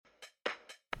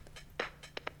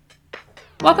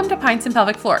Welcome to Pints and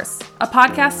Pelvic Floors, a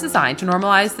podcast designed to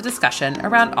normalize the discussion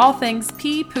around all things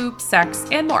pee, poop, sex,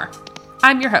 and more.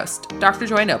 I'm your host, Dr.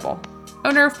 Joy Noble,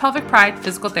 owner of Pelvic Pride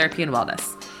Physical Therapy and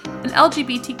Wellness, an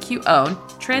LGBTQ-owned,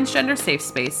 transgender safe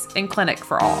space and clinic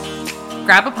for all.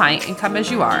 Grab a pint and come as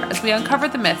you are as we uncover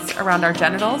the myths around our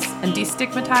genitals and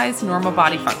destigmatize normal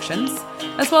body functions,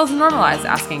 as well as normalize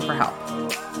asking for help.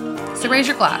 So raise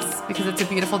your glass, because it's a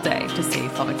beautiful day to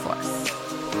save pelvic floors.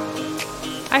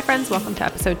 Hi friends, welcome to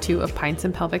episode 2 of Pints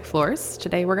and Pelvic Floors.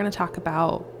 Today we're going to talk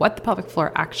about what the pelvic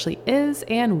floor actually is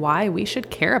and why we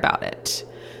should care about it.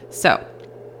 So,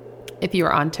 if you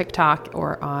are on TikTok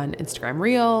or on Instagram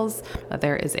Reels,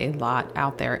 there is a lot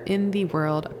out there in the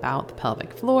world about the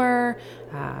pelvic floor.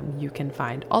 You can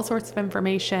find all sorts of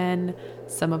information.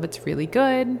 Some of it's really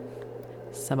good.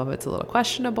 Some of it's a little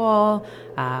questionable.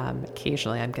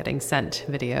 Occasionally I'm getting sent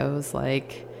videos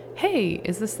like, hey,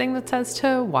 is this thing that says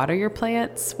to water your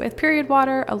plants with period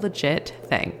water a legit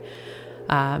thing?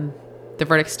 The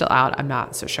verdict's still out. I'm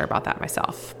not so sure about that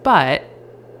myself. But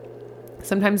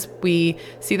sometimes we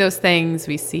see those things.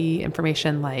 We see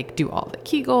information like do all the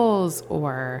Kegels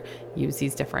or use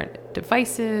these different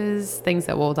devices, things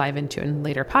that we'll dive into in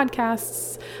later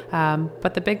podcasts.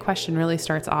 But the big question really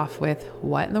starts off with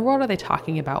what in the world are they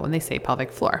talking about when they say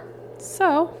pelvic floor?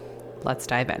 So let's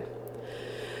dive in.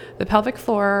 The pelvic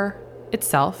floor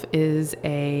itself is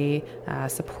a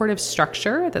supportive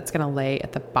structure that's going to lay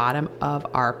at the bottom of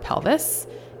our pelvis,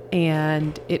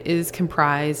 and it is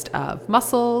comprised of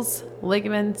muscles,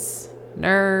 ligaments,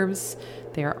 nerves.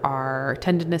 There are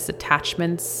tendinous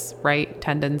attachments, right?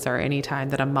 Tendons are any time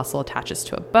that a muscle attaches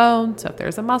to a bone. So if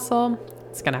there's a muscle,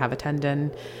 it's going to have a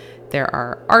tendon. There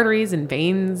are arteries and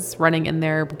veins running in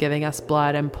there, giving us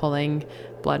blood and pulling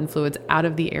blood and fluids out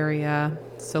of the area.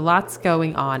 So lots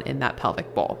going on in that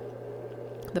pelvic bowl.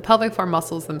 The pelvic floor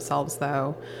muscles themselves,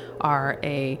 though, are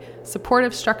a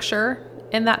supportive structure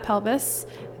in that pelvis.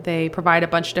 They provide a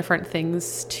bunch of different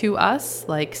things to us,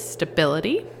 like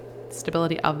stability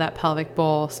of that pelvic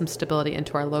bowl, some stability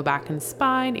into our low back and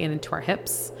spine and into our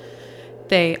hips.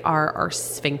 They are our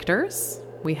sphincters.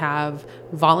 We have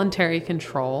voluntary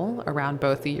control around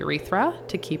both the urethra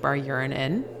to keep our urine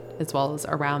in, as well as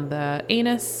around the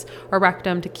anus or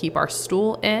rectum to keep our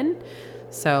stool in.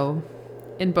 So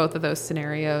in both of those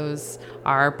scenarios,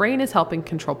 our brain is helping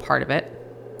control part of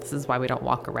it. This is why we don't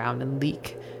walk around and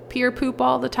leak pee or poop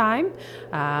all the time.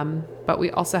 But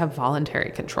we also have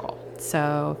voluntary control.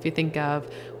 So if you think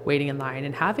of waiting in line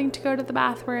and having to go to the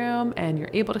bathroom and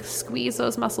you're able to squeeze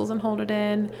those muscles and hold it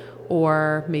in,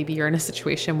 or maybe you're in a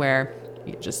situation where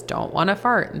you just don't want to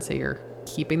fart and so you're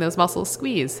keeping those muscles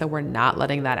squeezed, so we're not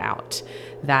letting that out.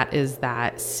 That is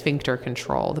that sphincter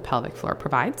control the pelvic floor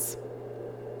provides.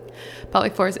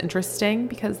 Pelvic floor is interesting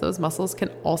because those muscles can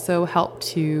also help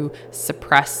to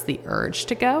suppress the urge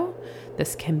to go.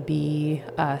 This can be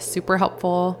a super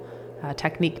helpful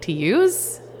technique to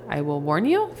use. I will warn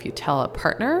you, if you tell a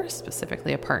partner,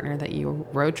 specifically a partner that you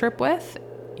road trip with,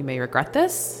 you may regret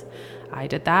this. I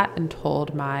did that and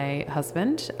told my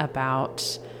husband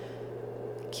about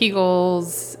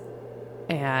Kegels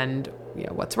and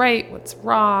what's right, what's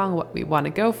wrong, what we want to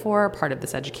go for. Part of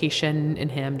this education in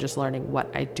him just learning what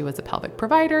I do as a pelvic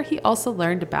provider. He also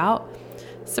learned about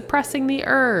suppressing the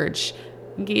urge,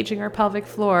 engaging our pelvic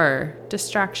floor,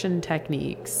 distraction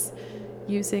techniques,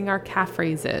 using our calf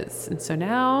raises. And so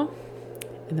now,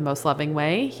 in the most loving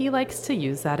way, he likes to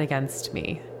use that against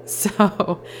me.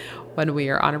 So when we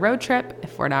are on a road trip,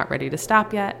 if we're not ready to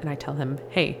stop yet, and I tell him,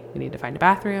 hey, we need to find a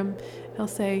bathroom, he'll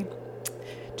say,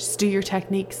 just do your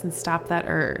techniques and stop that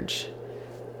urge.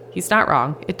 He's not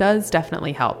wrong. It does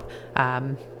definitely help.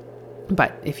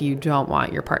 But if you don't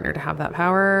want your partner to have that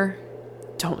power,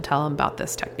 don't tell them about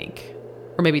this technique.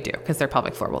 Or maybe do, because their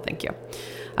pelvic floor will thank you.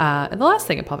 And the last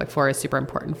thing a pelvic floor is super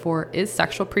important for is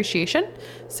sexual appreciation.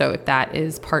 So if that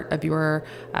is part of your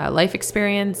life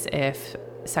experience, if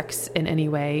sex in any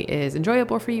way is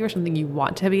enjoyable for you or something you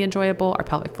want to be enjoyable, our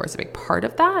pelvic floor is a big part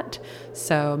of that.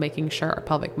 So making sure our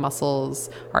pelvic muscles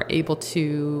are able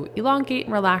to elongate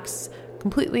and relax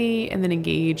completely and then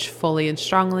engage fully and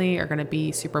strongly are going to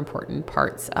be super important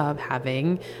parts of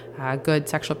having good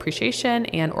sexual appreciation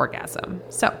and orgasm.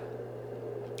 So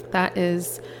that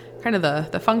is kind of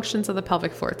the functions of the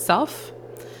pelvic floor itself.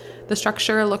 The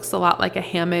structure looks a lot like a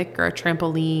hammock or a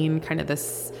trampoline, kind of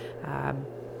this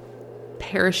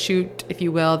parachute, if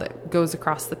you will, that goes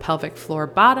across the pelvic floor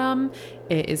bottom.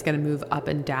 It is going to move up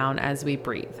and down as we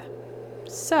breathe.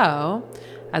 So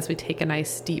as we take a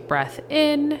nice deep breath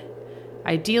in,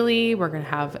 ideally we're going to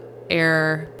have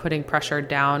air putting pressure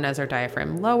down as our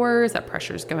diaphragm lowers. That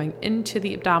pressure is going into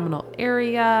the abdominal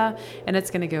area, and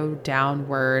it's going to go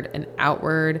downward and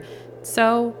outward.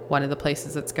 So one of the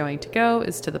places it's going to go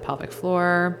is to the pelvic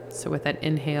floor. So with that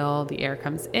inhale, the air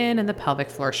comes in and the pelvic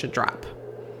floor should drop.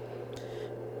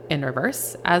 In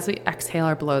reverse, as we exhale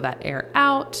or blow that air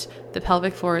out, the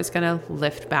pelvic floor is going to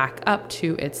lift back up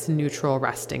to its neutral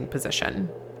resting position.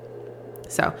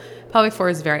 So pelvic floor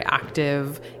is very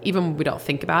active, even when we don't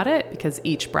think about it, because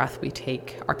each breath we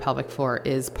take, our pelvic floor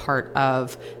is part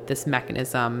of this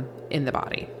mechanism in the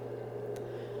body.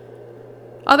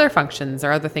 Other functions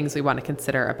or other things we want to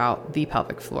consider about the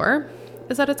pelvic floor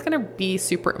is that it's going to be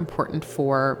super important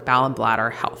for bowel and bladder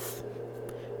health.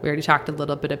 We already talked a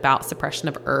little bit about suppression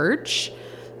of urge.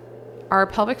 Our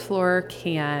pelvic floor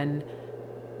can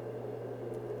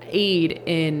aid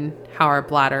in how our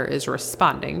bladder is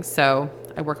responding. So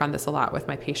I work on this a lot with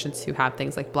my patients who have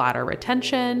things like bladder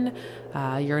retention,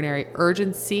 urinary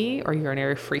urgency or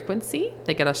urinary frequency.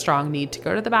 They get a strong need to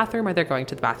go to the bathroom or they're going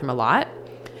to the bathroom a lot.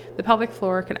 The pelvic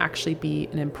floor can actually be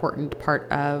an important part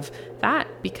of that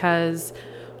because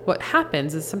what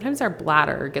happens is sometimes our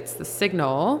bladder gets the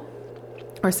signal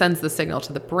or sends the signal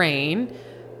to the brain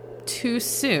too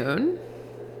soon.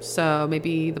 So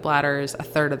maybe the bladder is a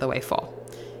third of the way full.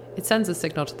 It sends a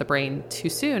signal to the brain too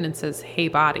soon and says, hey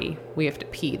body, we have to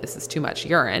pee. This is too much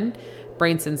urine.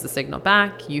 Brain sends the signal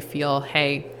back. You feel,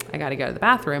 hey, I got to go to the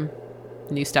bathroom.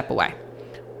 And you step away.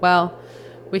 Well,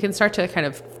 we can start to kind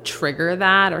of trigger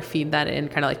that or feed that in,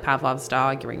 kind of like Pavlov's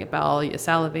dog. You ring a bell, you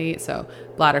salivate. So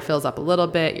bladder fills up a little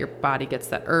bit. Your body gets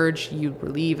that urge. You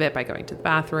relieve it by going to the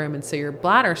bathroom. And so your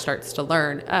bladder starts to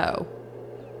learn, oh,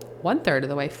 1/3 of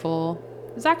the way full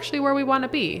is actually where we want to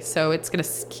be. So it's going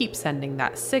to keep sending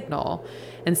that signal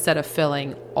instead of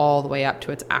filling all the way up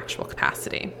to its actual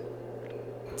capacity.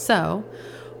 So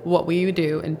what we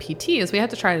do in PT is we have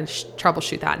to try to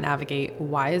troubleshoot that, navigate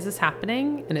why is this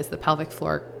happening, and is the pelvic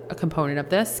floor a component of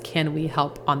this? Can we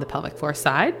help on the pelvic floor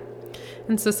side?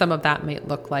 And so some of that may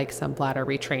look like some bladder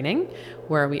retraining,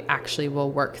 where we actually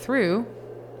will work through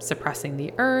suppressing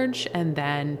the urge and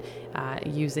then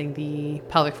using the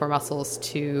pelvic floor muscles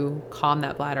to calm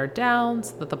that bladder down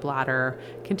so that the bladder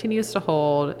continues to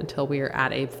hold until we are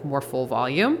at a more full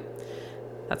volume.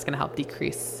 That's going to help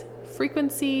decrease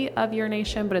frequency of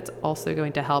urination, but it's also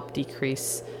going to help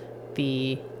decrease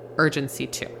the urgency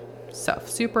too. So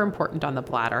super important on the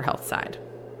bladder health side.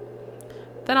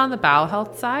 Then on the bowel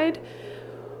health side,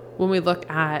 when we look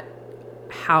at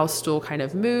how stool kind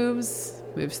of moves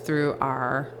through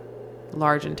our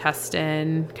large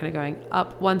intestine, kind of going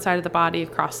up one side of the body,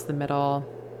 across the middle,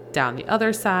 down the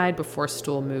other side before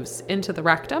stool moves into the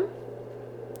rectum.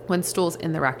 When stool's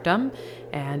in the rectum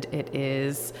and it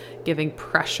is giving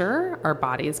pressure, our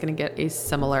body is going to get a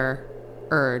similar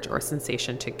urge or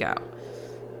sensation to go.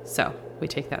 So we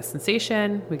take that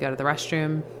sensation, we go to the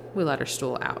restroom, we let our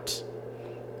stool out.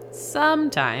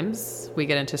 Sometimes we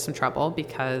get into some trouble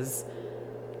because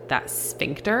that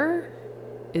sphincter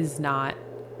is not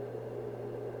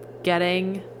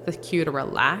getting the cue to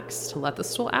relax, to let the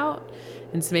stool out.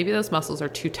 And so maybe those muscles are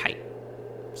too tight.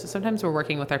 So sometimes we're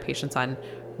working with our patients on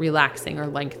relaxing or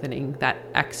lengthening that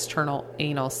external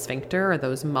anal sphincter, or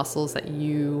those muscles that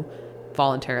you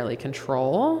voluntarily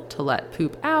control to let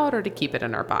poop out or to keep it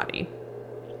in our body.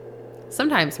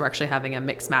 Sometimes we're actually having a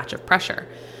mixed match of pressure.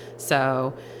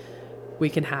 So we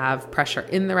can have pressure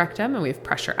in the rectum and we have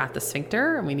pressure at the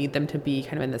sphincter, and we need them to be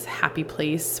kind of in this happy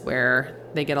place where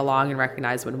they get along and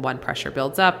recognize when one pressure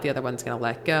builds up, the other one's going to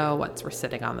let go once we're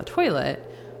sitting on the toilet.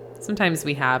 Sometimes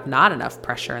we have not enough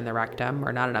pressure in the rectum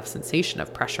or not enough sensation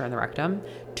of pressure in the rectum,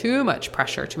 too much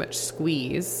pressure, too much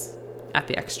squeeze at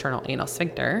the external anal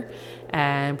sphincter,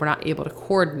 and we're not able to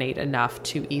coordinate enough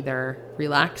to either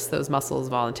relax those muscles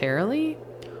voluntarily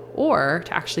or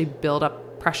to actually build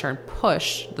up pressure and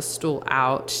push the stool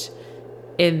out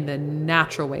in the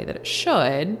natural way that it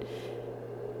should,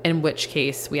 in which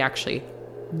case we actually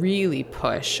really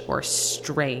push or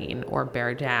strain or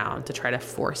bear down to try to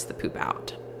force the poop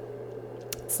out.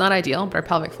 It's not ideal, but our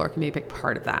pelvic floor can be a big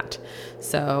part of that.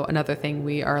 So another thing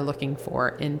we are looking for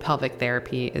in pelvic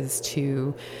therapy is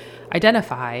to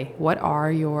identify what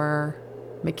are your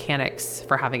mechanics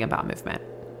for having a bowel movement.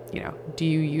 Do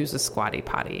you use a squatty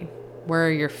potty? Where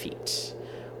are your feet?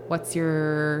 What's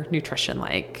your nutrition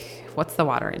like? What's the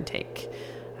water intake?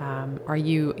 Are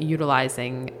you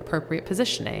utilizing appropriate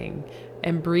positioning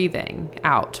and breathing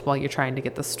out while you're trying to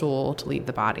get the stool to leave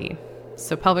the body?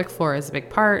 So pelvic floor is a big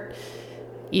part.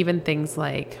 Even things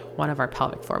like one of our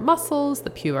pelvic floor muscles, the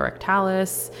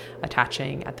puborectalis,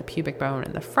 attaching at the pubic bone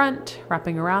in the front,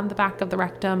 wrapping around the back of the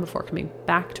rectum before coming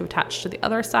back to attach to the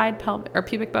other side or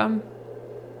pubic bone.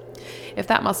 If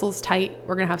that muscle is tight,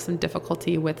 we're going to have some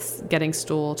difficulty with getting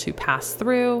stool to pass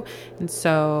through. And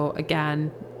so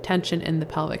again, tension in the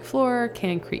pelvic floor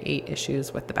can create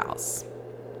issues with the bowels.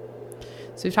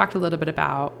 So we've talked a little bit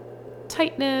about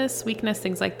tightness, weakness,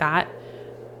 things like that.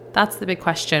 That's the big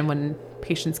question when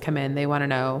patients come in. They want to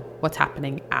know what's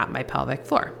happening at my pelvic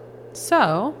floor.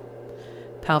 So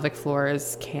pelvic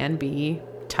floors can be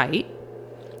tight.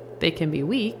 They can be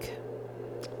weak.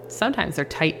 Sometimes they're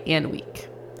tight and weak.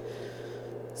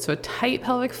 So a tight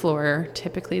pelvic floor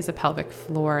typically is a pelvic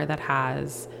floor that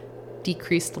has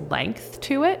decreased length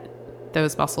to it.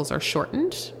 Those muscles are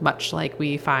shortened, much like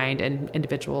we find in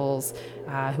individuals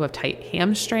who have tight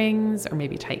hamstrings or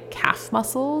maybe tight calf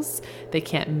muscles. They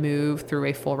can't move through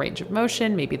a full range of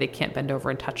motion. Maybe they can't bend over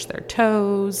and touch their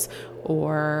toes,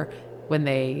 or when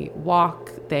they walk,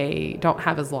 they don't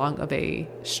have as long of a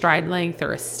stride length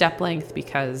or a step length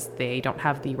because they don't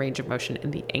have the range of motion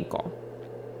in the ankle.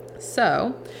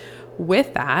 So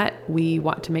with that, we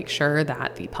want to make sure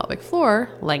that the pelvic floor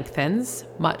lengthens,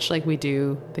 much like we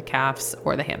do the calves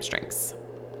or the hamstrings.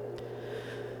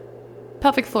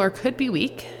 Pelvic floor could be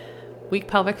weak. Weak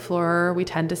pelvic floor, we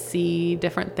tend to see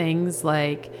different things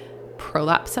like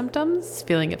prolapse symptoms,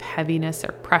 feeling of heaviness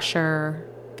or pressure,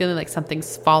 feeling like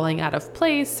something's falling out of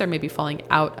place or maybe falling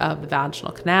out of the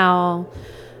vaginal canal.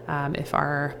 If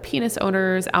our penis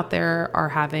owners out there are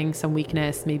having some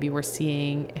weakness, maybe we're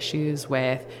seeing issues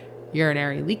with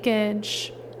urinary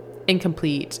leakage,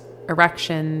 incomplete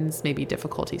erections, maybe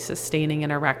difficulty sustaining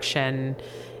an erection.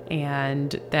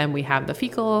 And then we have the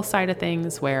fecal side of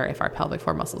things where if our pelvic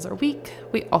floor muscles are weak,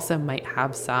 we also might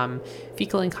have some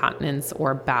fecal incontinence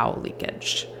or bowel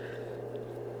leakage.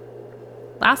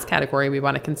 Last category we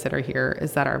want to consider here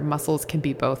is that our muscles can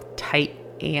be both tight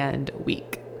and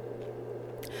weak.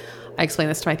 I explain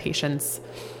this to my patients.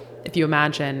 If you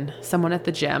imagine someone at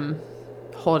the gym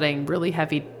holding really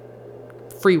heavy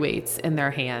free weights in their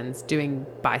hands, doing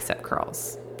bicep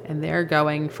curls, and they're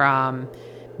going from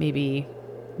maybe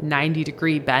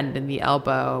 90-degree bend in the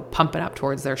elbow, pumping up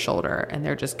towards their shoulder, and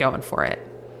they're just going for it.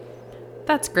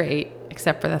 That's great,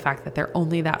 except for the fact that they're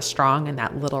only that strong in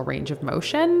that little range of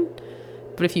motion.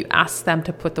 But if you ask them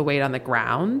to put the weight on the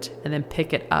ground and then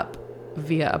pick it up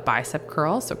via a bicep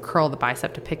curl, so curl the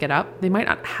bicep to pick it up, they might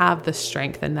not have the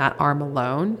strength in that arm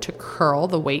alone to curl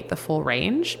the weight the full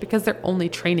range because they're only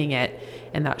training it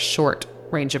in that short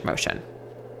range of motion.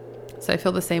 So I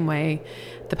feel the same way.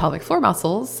 The pelvic floor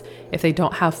muscles, if they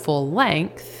don't have full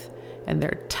length and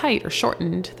they're tight or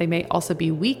shortened, they may also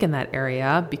be weak in that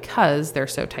area because they're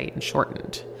so tight and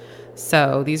shortened.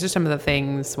 So these are some of the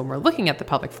things when we're looking at the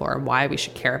pelvic floor and why we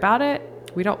should care about it.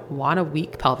 We don't want a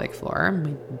weak pelvic floor.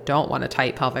 We don't want a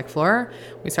tight pelvic floor.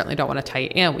 We certainly don't want a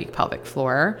tight and weak pelvic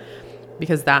floor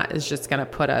because that is just going to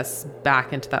put us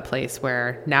back into that place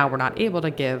where now we're not able to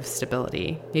give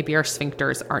stability. Maybe our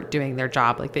sphincters aren't doing their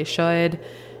job like they should.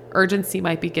 Urgency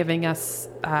might be giving us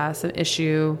some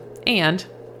issue, and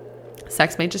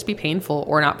sex may just be painful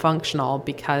or not functional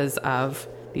because of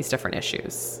these different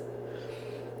issues.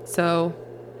 So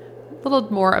a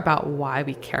little more about why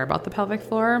we care about the pelvic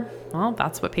floor. Well,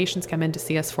 that's what patients come in to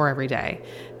see us for every day.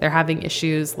 They're having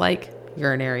issues like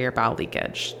urinary or bowel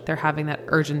leakage. They're having that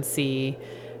urgency,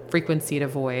 frequency to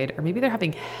void, or maybe they're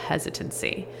having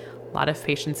hesitancy. A lot of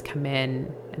patients come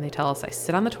in and they tell us, I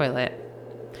sit on the toilet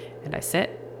and I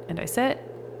sit and I sit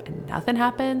and nothing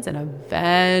happens. And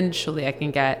eventually I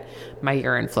can get my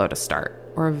urine flow to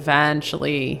start, or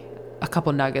eventually a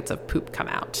couple nuggets of poop come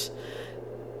out.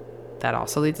 That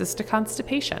also leads us to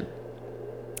constipation.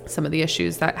 Some of the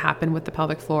issues that happen with the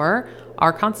pelvic floor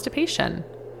are constipation.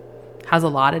 Has a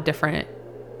lot of different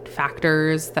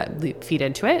factors that feed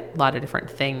into it, a lot of different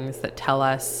things that tell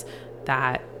us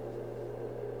that,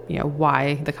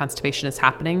 why the constipation is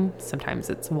happening. Sometimes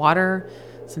it's water,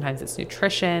 sometimes it's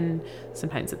nutrition,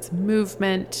 sometimes it's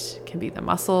movement, it can be the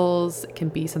muscles, it can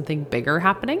be something bigger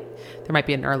happening. There might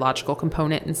be a neurological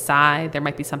component inside. There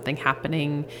might be something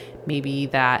happening, maybe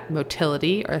that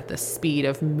motility or the speed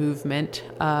of movement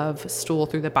of stool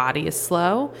through the body is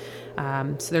slow.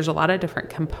 So there's a lot of different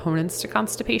components to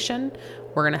constipation.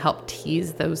 We're going to help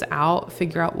tease those out,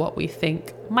 figure out what we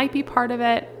think might be part of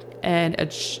it, and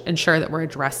ensure that we're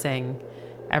addressing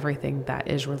everything that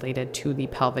is related to the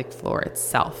pelvic floor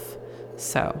itself.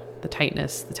 So the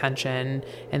tightness, the tension,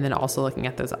 and then also looking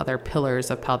at those other pillars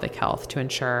of pelvic health to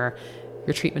ensure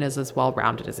your treatment is as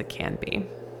well-rounded as it can be.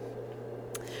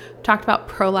 Talked about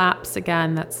prolapse.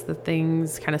 Again, that's the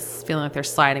things kind of feeling like they're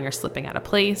sliding or slipping out of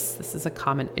place. This is a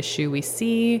common issue we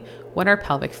see when our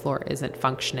pelvic floor isn't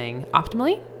functioning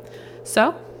optimally.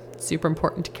 So it's super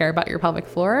important to care about your pelvic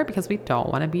floor because we don't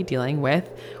want to be dealing with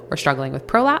or struggling with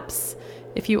prolapse.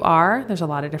 If you are, there's a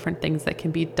lot of different things that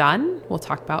can be done. We'll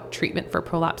talk about treatment for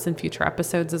prolapse in future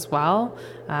episodes as well.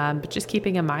 But just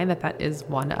keeping in mind that is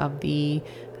one of the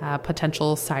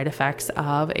potential side effects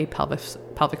of a pelvic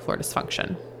floor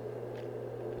dysfunction.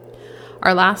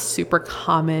 Our last super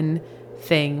common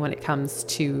thing when it comes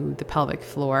to the pelvic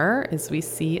floor is we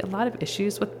see a lot of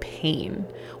issues with pain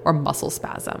or muscle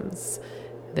spasms.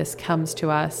 This comes to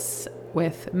us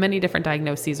with many different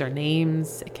diagnoses or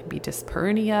names. It can be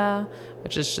dyspareunia,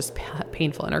 which is just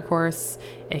painful intercourse.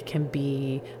 It can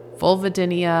be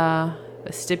vulvodynia,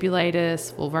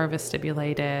 vestibulitis, vulvar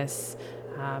vestibulitis,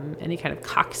 any kind of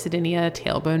coccydynia,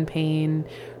 tailbone pain,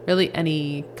 really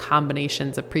any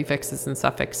combinations of prefixes and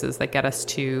suffixes that get us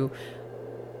to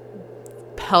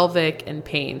pelvic and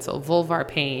pain. So vulvar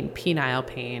pain, penile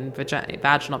pain,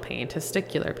 vaginal pain,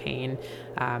 testicular pain,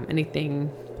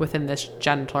 anything within this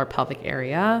genital or pelvic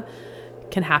area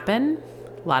can happen.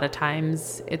 A lot of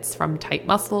times it's from tight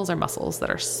muscles or muscles that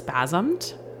are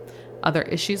spasmed. Other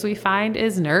issues we find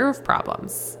is nerve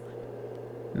problems.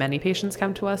 Many patients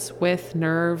come to us with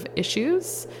nerve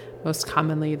issues, most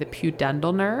commonly the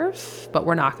pudendal nerve, but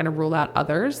we're not going to rule out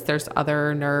others. There's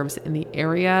other nerves in the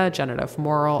area,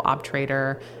 genitofemoral,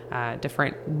 obturator,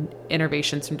 different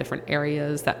innervations from different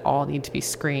areas that all need to be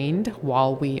screened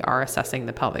while we are assessing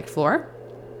the pelvic floor.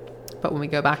 But when we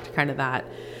go back to kind of that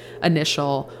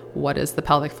initial, what is the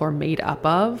pelvic floor made up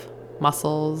of?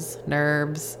 Muscles,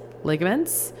 nerves,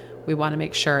 ligaments. We want to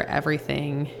make sure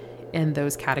everything in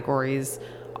those categories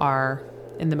are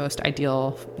in the most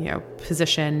ideal,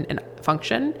 position and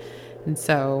function. And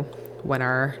so when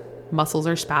our muscles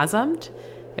are spasmed,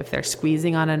 if they're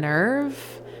squeezing on a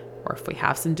nerve, or if we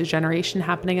have some degeneration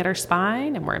happening at our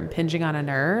spine and we're impinging on a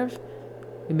nerve,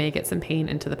 we may get some pain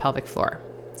into the pelvic floor.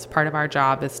 So part of our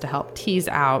job is to help tease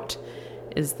out,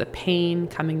 is the pain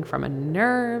coming from a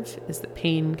nerve? Is the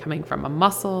pain coming from a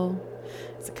muscle?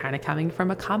 Is it kind of coming from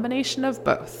a combination of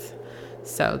both?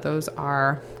 So those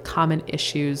are common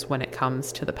issues when it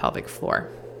comes to the pelvic floor.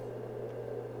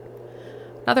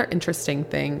 Another interesting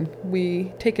thing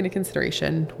we take into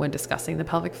consideration when discussing the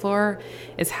pelvic floor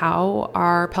is how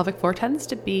our pelvic floor tends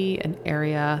to be an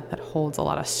area that holds a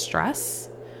lot of stress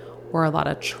or a lot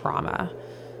of trauma.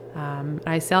 And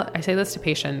I say this to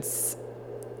patients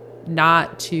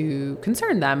not to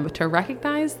concern them, but to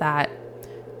recognize that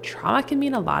trauma can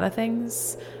mean a lot of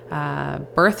things.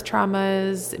 Birth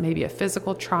traumas, maybe a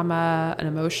physical trauma, an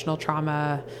emotional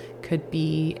trauma, could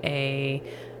be a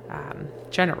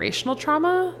generational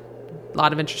trauma. A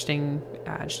lot of interesting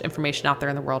just information out there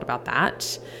in the world about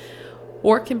that.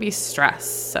 Or it can be stress.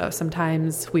 So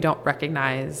sometimes we don't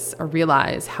recognize or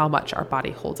realize how much our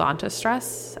body holds on to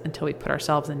stress until we put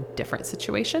ourselves in different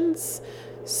situations.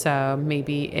 So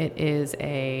maybe it is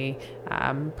a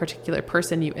particular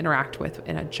person you interact with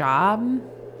in a job.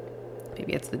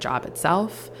 Maybe it's the job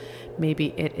itself.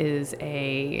 Maybe it is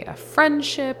a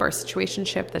friendship or a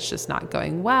situationship that's just not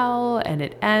going well and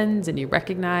it ends and you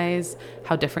recognize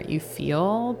how different you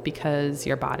feel because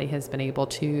your body has been able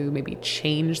to maybe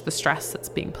change the stress that's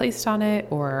being placed on it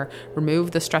or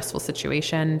remove the stressful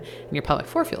situation, and your pelvic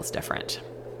floor feels different.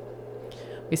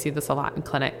 We see this a lot in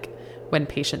clinic when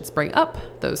patients bring up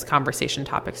those conversation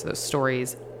topics, those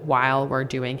stories while we're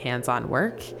doing hands-on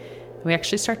work. We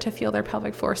actually start to feel their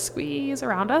pelvic floor squeeze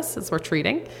around us as we're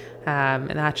treating.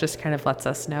 And that just kind of lets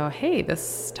us know, hey,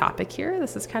 this topic here,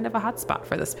 this is kind of a hot spot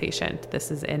for this patient. This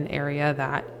is an area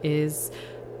that is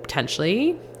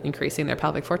potentially increasing their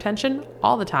pelvic floor tension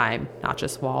all the time, not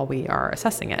just while we are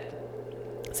assessing it.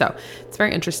 So it's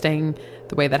very interesting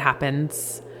the way that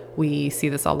happens. We see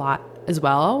this a lot as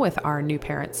well with our new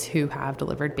parents who have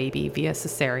delivered baby via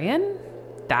cesarean.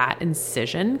 That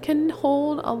incision can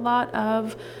hold a lot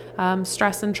of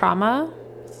stress and trauma.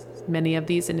 Many of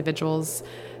these individuals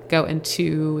go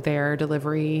into their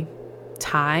delivery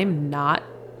time not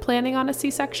planning on a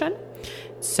C-section.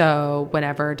 So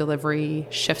whenever delivery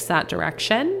shifts that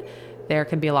direction, there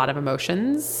can be a lot of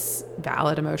emotions,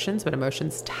 valid emotions, but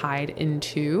emotions tied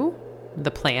into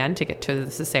the plan to get to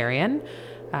the cesarean,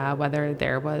 whether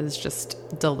there was just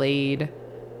delayed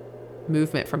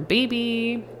movement from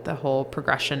baby, the whole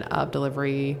progression of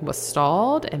delivery was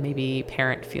stalled, and maybe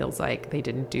parent feels like they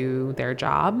didn't do their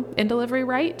job in delivery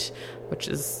right, which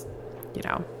is,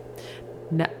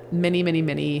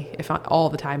 many, if not all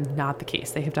the time, not the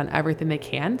case. They have done everything they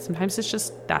can. Sometimes it's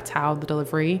just that's how the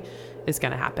delivery is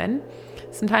going to happen.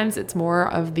 Sometimes it's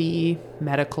more of the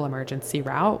medical emergency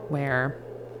route where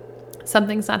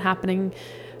something's not happening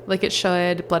like it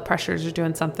should. Blood pressures are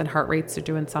doing something, heart rates are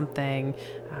doing something,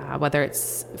 whether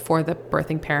it's for the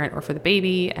birthing parent or for the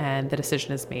baby, and the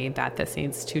decision is made that this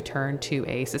needs to turn to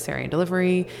a cesarean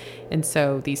delivery. And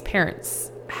so these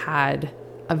parents had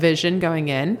a vision going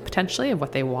in potentially of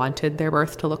what they wanted their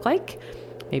birth to look like.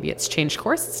 Maybe it's changed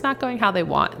course. It's not going how they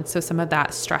want. And so some of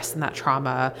that stress and that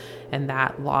trauma and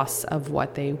that loss of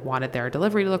what they wanted their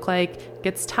delivery to look like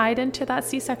gets tied into that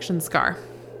C-section scar.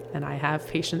 And I have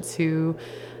patients who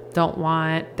don't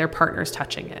want their partners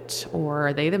touching it,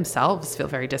 or they themselves feel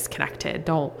very disconnected.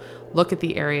 Don't look at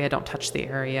the area, don't touch the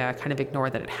area, kind of ignore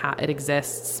that it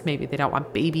exists. Maybe they don't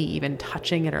want baby even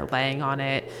touching it or laying on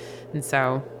it. And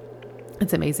so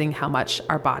it's amazing how much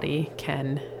our body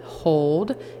can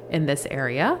hold in this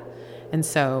area. And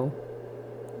so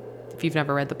if you've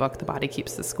never read the book, The Body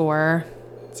Keeps the Score,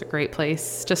 it's a great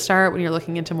place to start when you're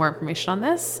looking into more information on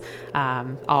this.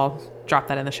 I'll drop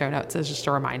that in the show notes as just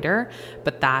a reminder,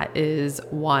 but that is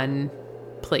one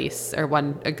place or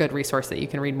a good resource that you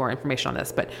can read more information on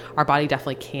this. But our body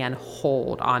definitely can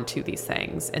hold on to these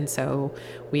things. And so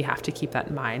we have to keep that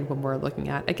in mind when we're looking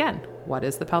at, again, what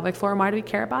is the pelvic floor and why do we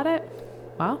care about it?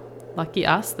 Well, lucky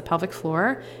us, the pelvic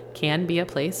floor can be a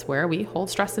place where we hold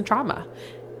stress and trauma.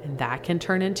 And that can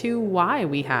turn into why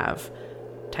we have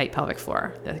tight pelvic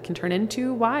floor. That can turn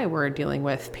into why we're dealing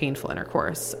with painful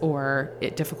intercourse or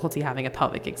difficulty having a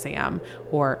pelvic exam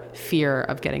or fear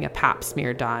of getting a pap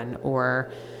smear done or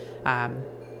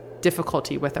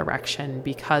difficulty with erection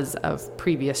because of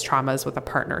previous traumas with a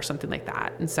partner or something like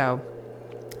that. And so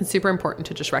it's super important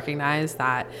to just recognize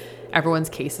that everyone's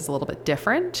case is a little bit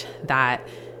different, that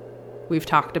we've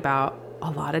talked about a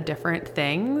lot of different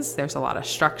things. There's a lot of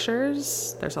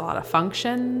structures, there's a lot of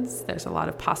functions, there's a lot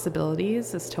of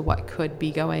possibilities as to what could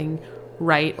be going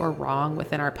right or wrong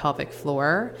within our pelvic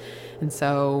floor. And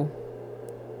so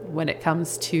when it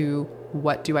comes to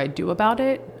what do I do about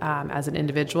it as an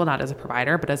individual, not as a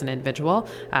provider, but as an individual,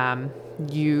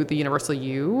 you, the universal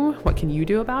you, what can you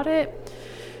do about it?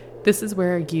 This is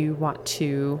where you want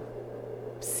to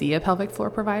see a pelvic floor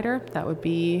provider. That would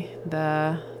be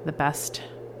the best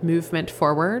movement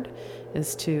forward,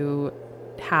 is to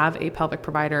have a pelvic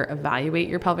provider evaluate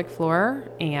your pelvic floor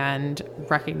and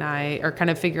recognize or kind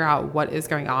of figure out what is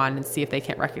going on and see if they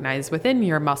can't recognize within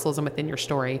your muscles and within your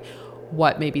story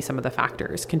what may be some of the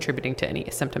factors contributing to any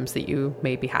symptoms that you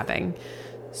may be having.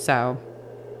 So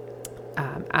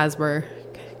as we're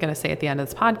going to say at the end of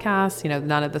this podcast,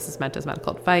 none of this is meant as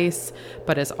medical advice,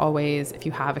 but as always, if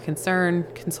you have a concern,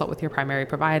 consult with your primary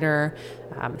provider,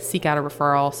 seek out a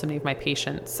referral. So many of my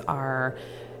patients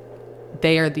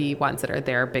they are the ones that are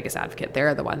their biggest advocate.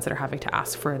 They're the ones that are having to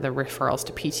ask for the referrals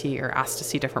to PT or ask to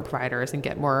see different providers and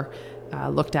get more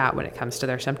looked at when it comes to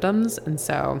their symptoms. And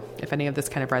so if any of this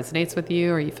kind of resonates with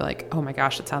you, or you feel like, oh my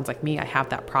gosh, it sounds like me, I have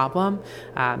that problem.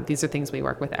 These are things we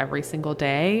work with every single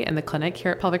day in the clinic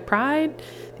here at Pelvic Pride.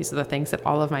 These are the things that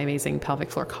all of my amazing pelvic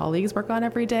floor colleagues work on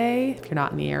every day if you're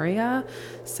not in the area.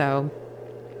 So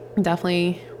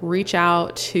definitely reach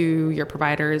out to your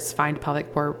providers, find a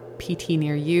pelvic floor PT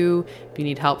near you. If you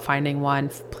need help finding one,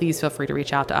 please feel free to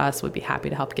reach out to us. We'd be happy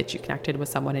to help get you connected with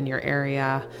someone in your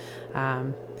area.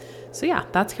 So yeah,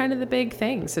 that's kind of the big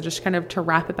thing. So just kind of to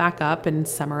wrap it back up and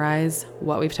summarize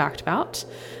what we've talked about.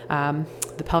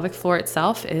 The pelvic floor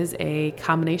itself is a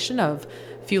combination of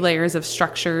a few layers of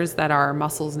structures that are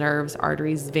muscles, nerves,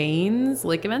 arteries, veins,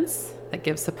 ligaments that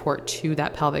give support to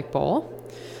that pelvic bowl.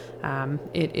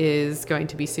 It is going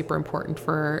to be super important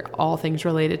for all things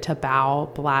related to bowel,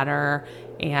 bladder,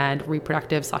 and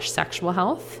reproductive/sexual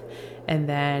health. And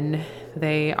then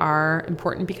they are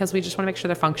important because we just want to make sure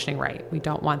they're functioning right. We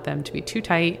don't want them to be too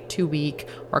tight, too weak,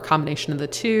 or a combination of the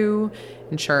two.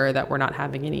 Ensure that we're not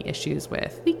having any issues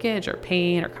with leakage or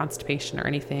pain or constipation or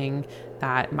anything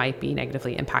that might be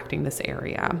negatively impacting this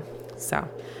area. So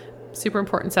super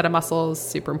important set of muscles,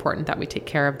 super important that we take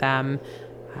care of them.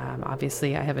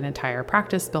 Obviously, I have an entire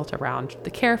practice built around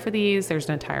the care for these. There's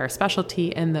an entire specialty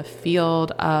in the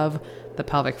field of the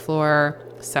pelvic floor.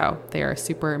 So they are a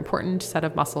super important set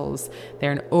of muscles.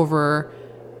 They're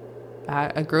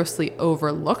a grossly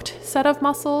overlooked set of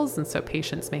muscles. And so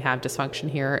patients may have dysfunction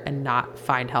here and not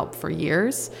find help for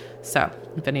years. So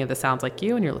if any of this sounds like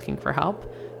you and you're looking for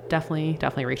help,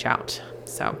 definitely reach out.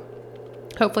 So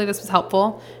hopefully this was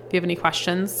helpful. If you have any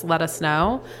questions, let us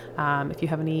know. If you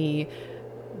have any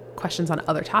questions on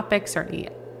other topics or any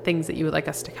things that you would like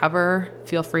us to cover,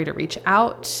 feel free to reach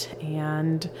out.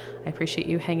 And I appreciate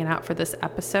you hanging out for this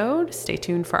episode. Stay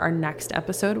tuned for our next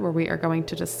episode where we are going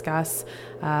to discuss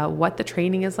what the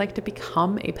training is like to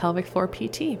become a pelvic floor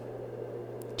PT.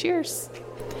 Cheers.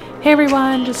 Hey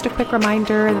everyone, just a quick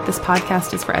reminder that this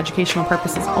podcast is for educational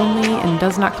purposes only and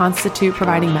does not constitute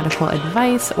providing medical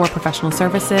advice or professional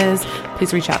services.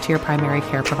 Please reach out to your primary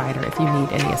care provider if you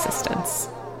need any assistance.